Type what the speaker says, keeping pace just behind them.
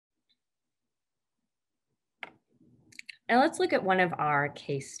And let's look at one of our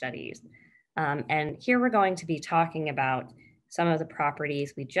case studies. And here we're going to be talking about some of the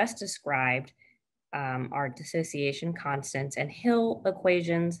properties we just described, our dissociation constants and Hill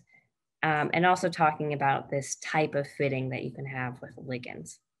equations, and also talking about this type of fitting that you can have with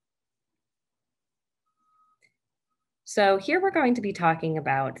ligands. So here we're going to be talking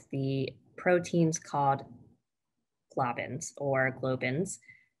about the proteins called globins or globins.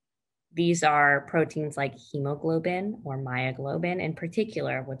 These are proteins like hemoglobin or myoglobin in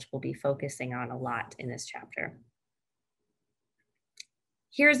particular, which we'll be focusing on a lot in this chapter.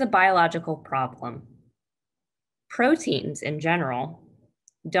 Here's a biological problem. Proteins in general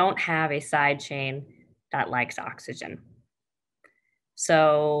don't have a side chain that likes oxygen.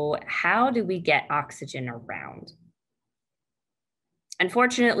 So how do we get oxygen around?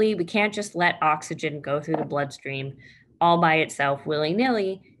 Unfortunately, we can't just let oxygen go through the bloodstream all by itself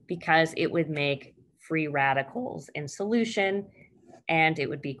willy-nilly because it would make free radicals in solution and it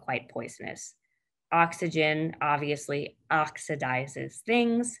would be quite poisonous. Oxygen obviously oxidizes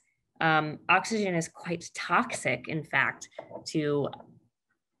things. Oxygen is quite toxic, in fact, to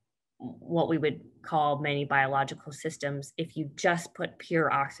what we would call many biological systems if you just put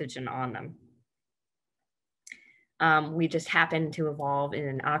pure oxygen on them. We just happen to evolve in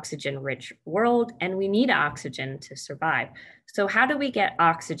an oxygen-rich world, and we need oxygen to survive. So how do we get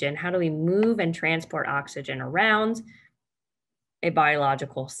oxygen? How do we move and transport oxygen around a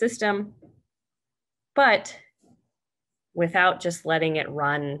biological system, but without just letting it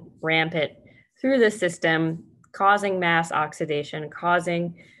run rampant through the system, causing mass oxidation,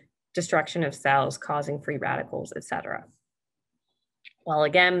 causing destruction of cells, causing free radicals, etc.? Well,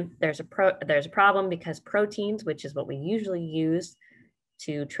 again, there's a problem because proteins, which is what we usually use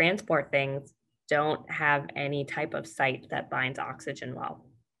to transport things, don't have any type of site that binds oxygen well.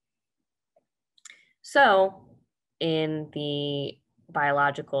 So in the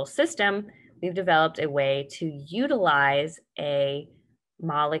biological system, we've developed a way to utilize a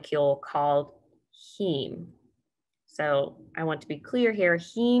molecule called heme. So I want to be clear here,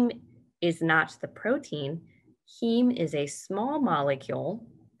 heme is not the protein. Heme is a small molecule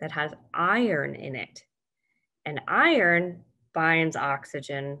that has iron in it, and iron binds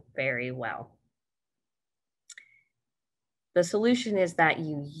oxygen very well. The solution is that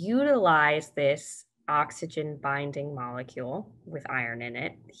you utilize this oxygen binding molecule with iron in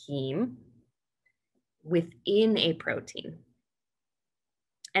it, heme, within a protein.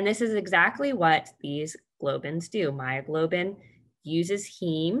 And this is exactly what these globins do. Myoglobin uses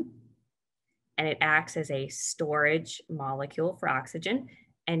heme, and it acts as a storage molecule for oxygen,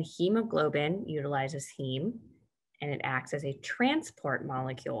 and hemoglobin utilizes heme, and it acts as a transport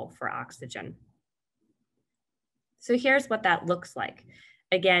molecule for oxygen. So here's what that looks like.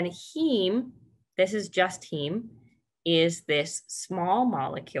 Again, heme, this is just heme, is this small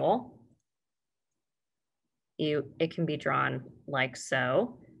molecule. It can be drawn like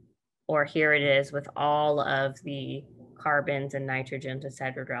so, or here it is with all of the carbons and nitrogens,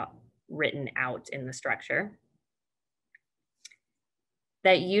 etc., written out in the structure,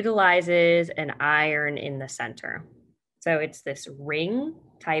 that utilizes an iron in the center. So it's this ring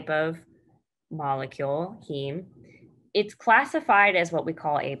type of molecule, heme. It's classified as what we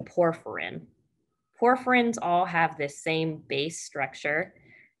call a porphyrin. Porphyrins all have this same base structure.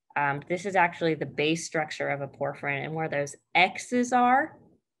 This is actually the base structure of a porphyrin, and where those X's are,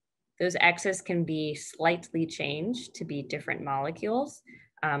 those X's can be slightly changed to be different molecules.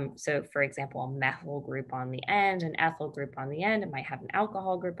 So for example, a methyl group on the end, an ethyl group on the end, it might have an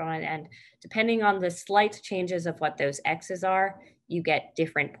alcohol group on the end. Depending on the slight changes of what those X's are, you get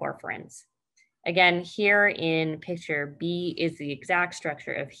different porphyrins. Again, here in picture B is the exact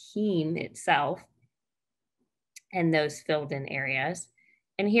structure of heme itself and those filled in areas.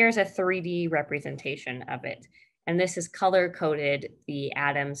 And here's a 3D representation of it. And this is color-coded the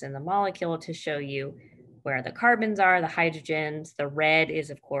atoms in the molecule to show you where the carbons are, the hydrogens. The red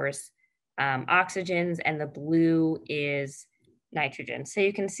is, of course, oxygens, and the blue is nitrogen. So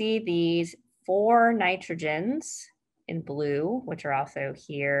you can see these 4 nitrogens in blue, which are also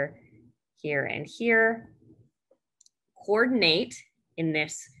here, here, and here, coordinate in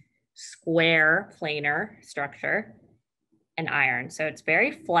this square planar structure an iron. So it's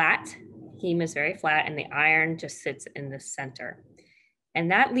very flat. Heme is very flat, and the iron just sits in the center. And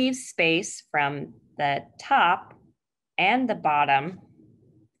that leaves space from the top and the bottom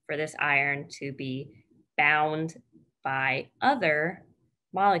for this iron to be bound by other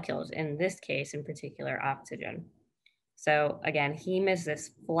molecules, in this case, in particular, oxygen. So again, heme is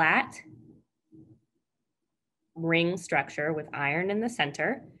this flat ring structure with iron in the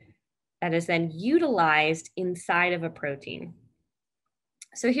center. that is then utilized inside of a protein.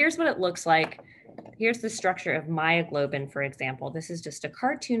 So here's what it looks like. Here's the structure of myoglobin, for example. This is just a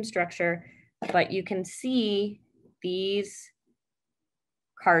cartoon structure, but you can see these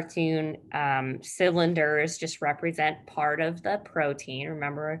cartoon cylinders just represent part of the protein.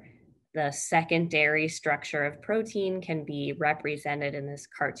 Remember, the secondary structure of protein can be represented in this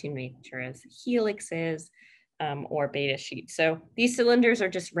cartoon nature as helixes or beta sheets. So these cylinders are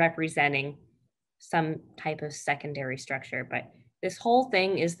just representing some type of secondary structure, but this whole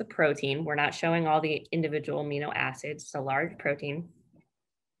thing is the protein. We're not showing all the individual amino acids. It's a large protein.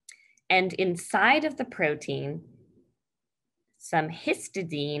 And inside of the protein, some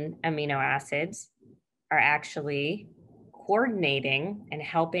histidine amino acids are actually coordinating and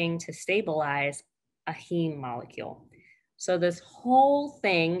helping to stabilize a heme molecule. So this whole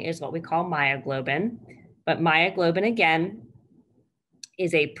thing is what we call myoglobin. But myoglobin, again,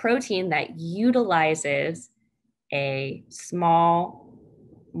 is a protein that utilizes a small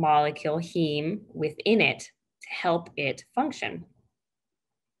molecule heme within it to help it function.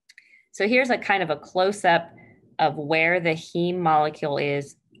 So here's a kind of a close-up of where the heme molecule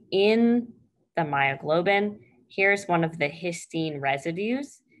is in the myoglobin. Here's one of the histine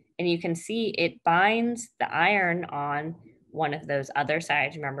residues, and you can see it binds the iron on one of those other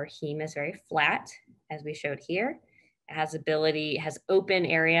sides. Remember, heme is very flat, as we showed here. It has open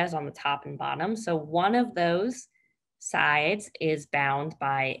areas on the top and bottom. So one of those sides is bound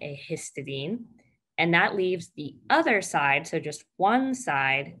by a histidine, and that leaves the other side, so just one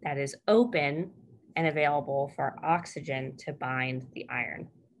side that is open and available for oxygen to bind the iron.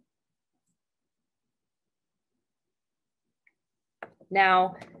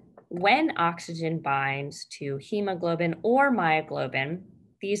 Now, when oxygen binds to hemoglobin or myoglobin,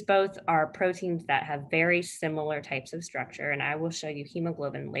 these both are proteins that have very similar types of structure, and I will show you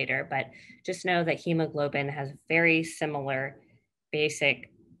hemoglobin later, but just know that hemoglobin has very similar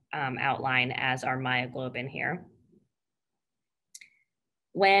basic outline as our myoglobin here.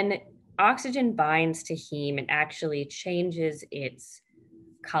 When oxygen binds to heme, it actually changes its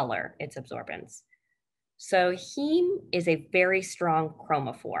color, its absorbance. So heme is a very strong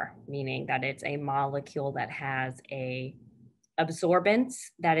chromophore, meaning that it's a molecule that has a absorbance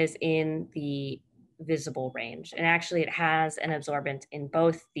that is in the visible range. And actually it has an absorbance in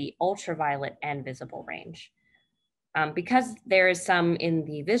both the ultraviolet and visible range. Because there is some in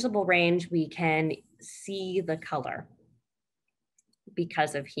the visible range, we can see the color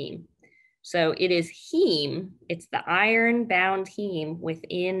because of heme. So it is heme, it's the iron-bound heme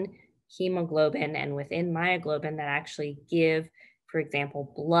within hemoglobin and within myoglobin that actually give, for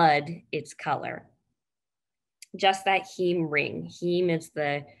example, blood its color. Just that heme ring. Heme is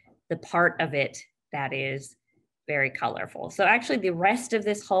the part of it that is very colorful. So actually the rest of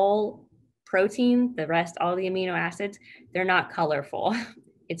this whole protein, all the amino acids, they're not colorful.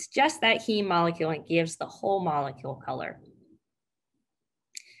 It's just that heme molecule, and it gives the whole molecule color.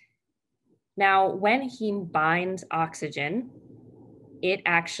 Now, when heme binds oxygen, it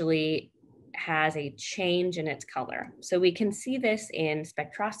actually has a change in its color. So we can see this in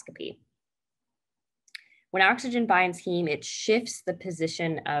spectroscopy. When oxygen binds heme, it shifts the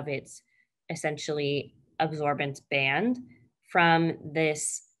position of its essentially absorbance band from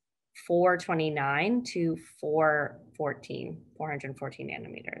this 429 to 414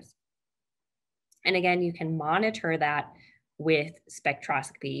 nanometers. And again, you can monitor that with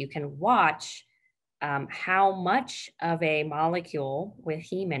spectroscopy. You can watch how much of a molecule with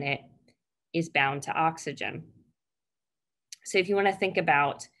heme in it is bound to oxygen. So if you want to think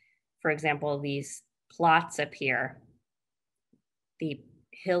about, for example, these plots up here, the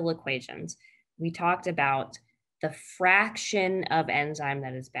Hill equations, we talked about the fraction of enzyme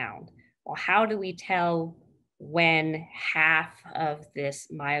that is bound. Well, how do we tell when half of this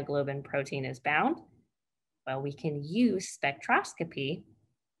myoglobin protein is bound? Well, we can use spectroscopy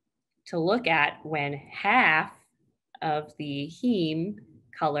to look at when half of the heme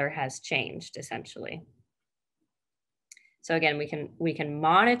color has changed, essentially. So again, we can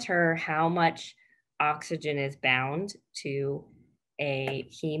monitor how much oxygen is bound to a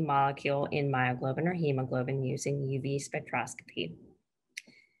heme molecule in myoglobin or hemoglobin using UV spectroscopy.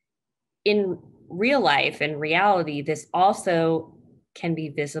 In real life, in reality, this also can be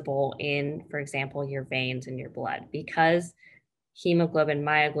visible in, for example, your veins and your blood. Because hemoglobin,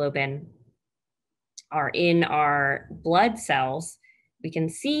 myoglobin are in our blood cells, we can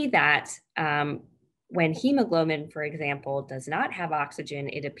see that when hemoglobin, for example, does not have oxygen,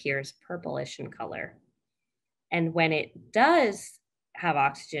 it appears purplish in color. And when it does have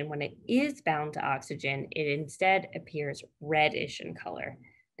oxygen, when it is bound to oxygen, it instead appears reddish in color.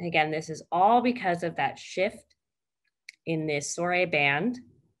 Again, this is all because of that shift in this Soré band,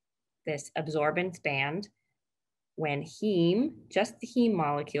 this absorbance band, when heme, just the heme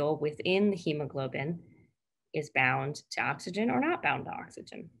molecule within the hemoglobin, is bound to oxygen or not bound to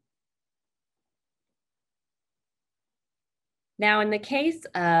oxygen. Now, in the case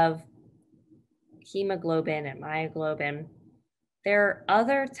of hemoglobin and myoglobin, there are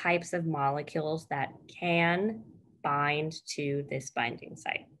other types of molecules that can bind to this binding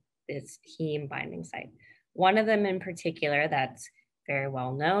site, this heme binding site. One of them in particular that's very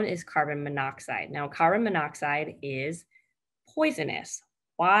well known is carbon monoxide. Now, carbon monoxide is poisonous.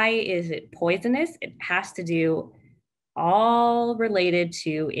 Why is it poisonous? It has to do all related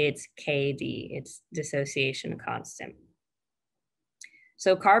to its KD, its dissociation constant.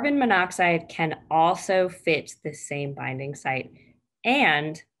 So carbon monoxide can also fit the same binding site,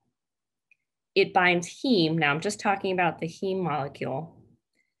 and it binds heme. Now I'm just talking about the heme molecule,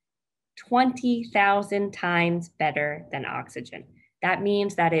 20,000 times better than oxygen. That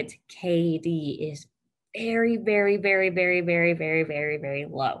means that its KD is very, very, very, very, very, very, very, very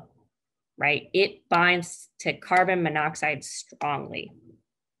low, right? It binds to carbon monoxide strongly.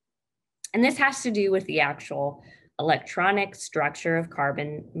 And this has to do with the actual electronic structure of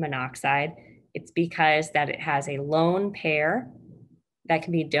carbon monoxide. It's because that it has a lone pair that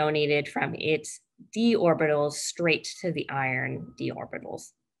can be donated from its d orbitals straight to the iron d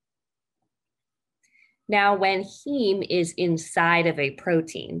orbitals. Now, when heme is inside of a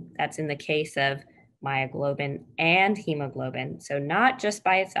protein, that's in the case of myoglobin and hemoglobin, so not just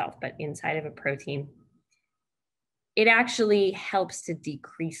by itself, but inside of a protein, it actually helps to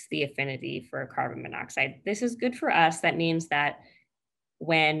decrease the affinity for carbon monoxide. This is good for us. That means that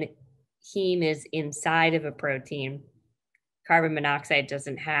when heme is inside of a protein, carbon monoxide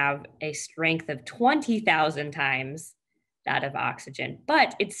doesn't have a strength of 20,000 times that of oxygen,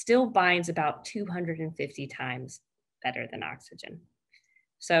 but it still binds about 250 times better than oxygen.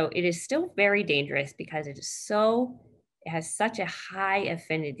 So it is still very dangerous because it has such a high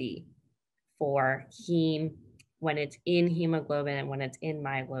affinity for heme when it's in hemoglobin and when it's in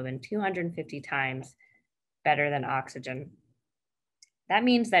myoglobin, 250 times better than oxygen. That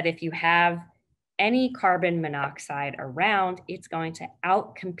means that if you have any carbon monoxide around, it's going to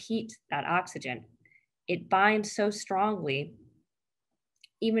outcompete that oxygen. It binds so strongly,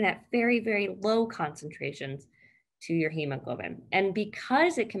 even at very, very low concentrations, to your hemoglobin. And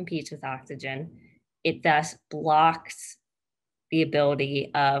because it competes with oxygen, it thus blocks the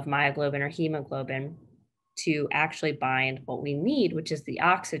ability of myoglobin or hemoglobin to actually bind what we need, which is the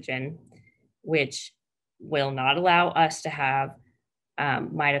oxygen, which will not allow us to have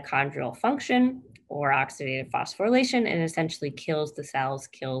mitochondrial function or oxidative phosphorylation, and essentially kills the cells,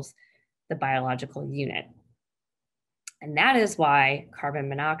 kills the biological unit. And that is why carbon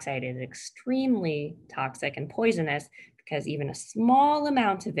monoxide is extremely toxic and poisonous, because even a small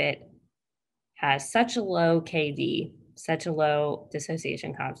amount of it has such a low KD, such a low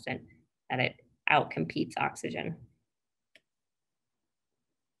dissociation constant, that it outcompetes oxygen.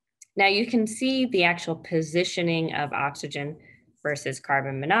 Now you can see the actual positioning of oxygen versus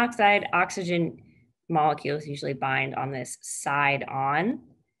carbon monoxide. Oxygen molecules usually bind on this side on,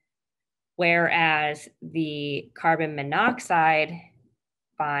 whereas the carbon monoxide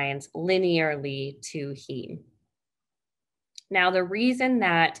binds linearly to heme. Now, the reason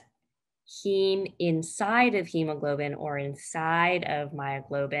that heme inside of hemoglobin or inside of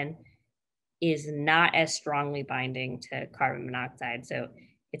myoglobin is not as strongly binding to carbon monoxide, so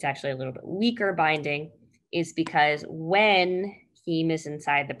it's actually a little bit weaker binding, is because when heme is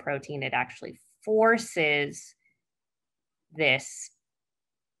inside the protein, it actually forces this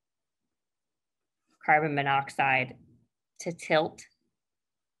carbon monoxide to tilt,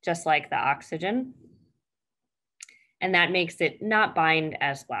 just like the oxygen. And that makes it not bind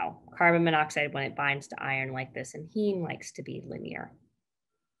as well. Carbon monoxide, when it binds to iron like this, and heme likes to be linear.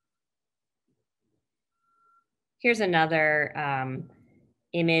 Here's another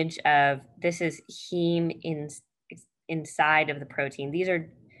image of, this is heme inside of the protein.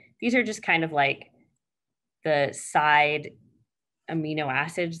 These are just kind of like the side amino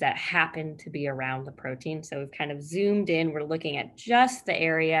acids that happen to be around the protein. So we've kind of zoomed in. We're looking at just the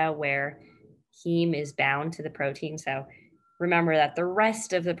area where heme is bound to the protein. So remember that the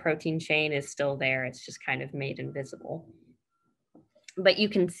rest of the protein chain is still there. It's just kind of made invisible. But you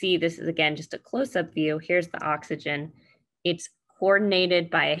can see, this is again just a close-up view. Here's the oxygen. It's coordinated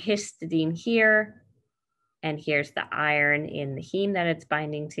by a histidine here. And here's the iron in the heme that it's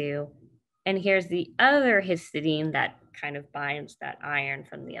binding to. And here's the other histidine that kind of binds that iron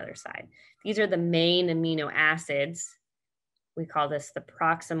from the other side. These are the main amino acids we call this the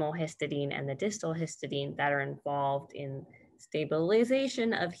proximal histidine and the distal histidine that are involved in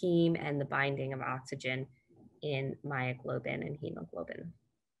stabilization of heme and the binding of oxygen in myoglobin and hemoglobin.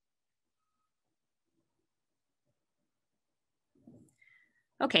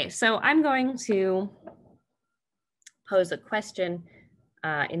 Okay, so I'm going to pose a question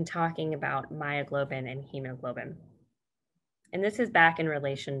in talking about myoglobin and hemoglobin. And this is back in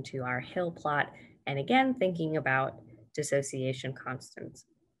relation to our Hill plot, and again, thinking about dissociation constants.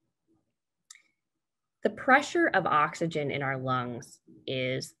 The pressure of oxygen in our lungs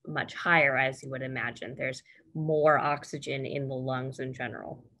is much higher, as you would imagine. There's more oxygen in the lungs in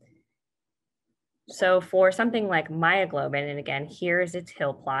general. So for something like myoglobin, and again, here's its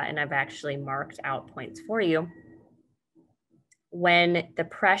Hill plot, and I've actually marked out points for you. When the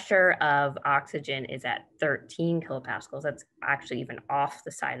pressure of oxygen is at 13 kilopascals, that's actually even off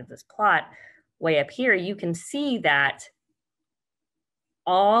the side of this plot, way up here, you can see that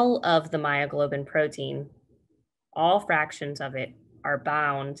all of the myoglobin protein, all fractions of it, are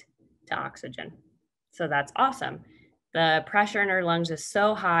bound to oxygen. So that's awesome. The pressure in our lungs is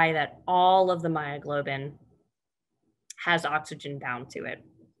so high that all of the myoglobin has oxygen bound to it.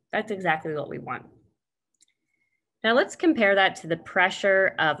 That's exactly what we want. Now let's compare that to the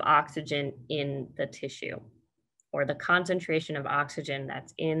pressure of oxygen in the tissue, or the concentration of oxygen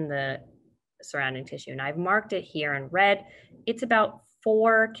that's in the surrounding tissue. And I've marked it here in red. It's about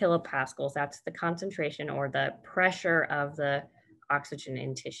 4 kilopascals. That's the concentration or the pressure of the oxygen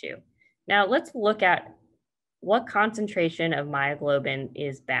in tissue. Now let's look at what concentration of myoglobin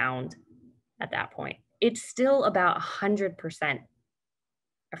is bound at that point. It's still about 100%,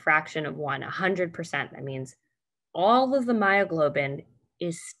 a fraction of 1, 100%. That means all of the myoglobin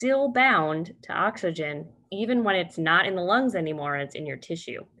is still bound to oxygen, even when it's not in the lungs anymore, it's in your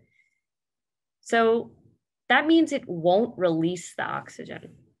tissue. So that means it won't release the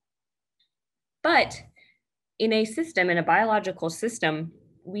oxygen. But in a system, in a biological system,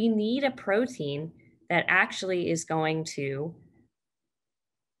 we need a protein that actually is going to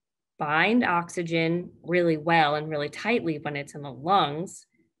bind oxygen really well and really tightly when it's in the lungs.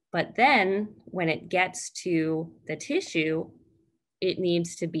 But then when it gets to the tissue, it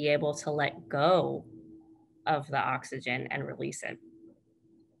needs to be able to let go of the oxygen and release it.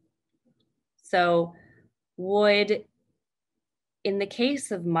 So in the case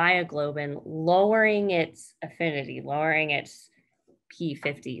of myoglobin, lowering its affinity, lowering its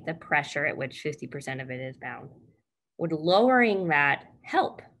P50, the pressure at which 50% of it is bound, would lowering that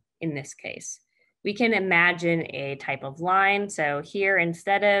help in this case? We can imagine a type of line. So here,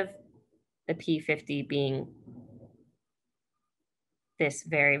 instead of the P50 being this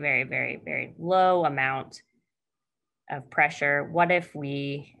very, very, very, very low amount of pressure, what if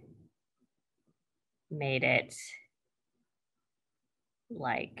we made it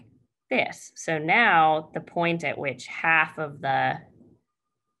like this? So now the point at which half of the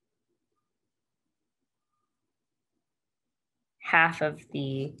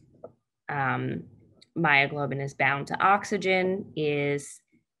myoglobin is bound to oxygen is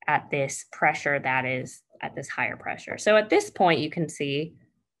at this pressure that is at this higher pressure. So at this point, you can see,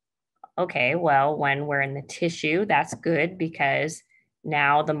 okay, well, when we're in the tissue, that's good because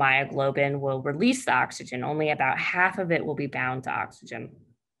now the myoglobin will release the oxygen. Only about half of it will be bound to oxygen.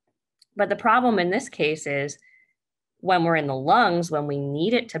 But the problem in this case is when we're in the lungs, when we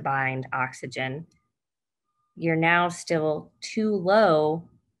need it to bind oxygen, you're now still too low.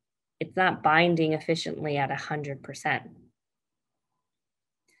 It's not binding efficiently at 100%.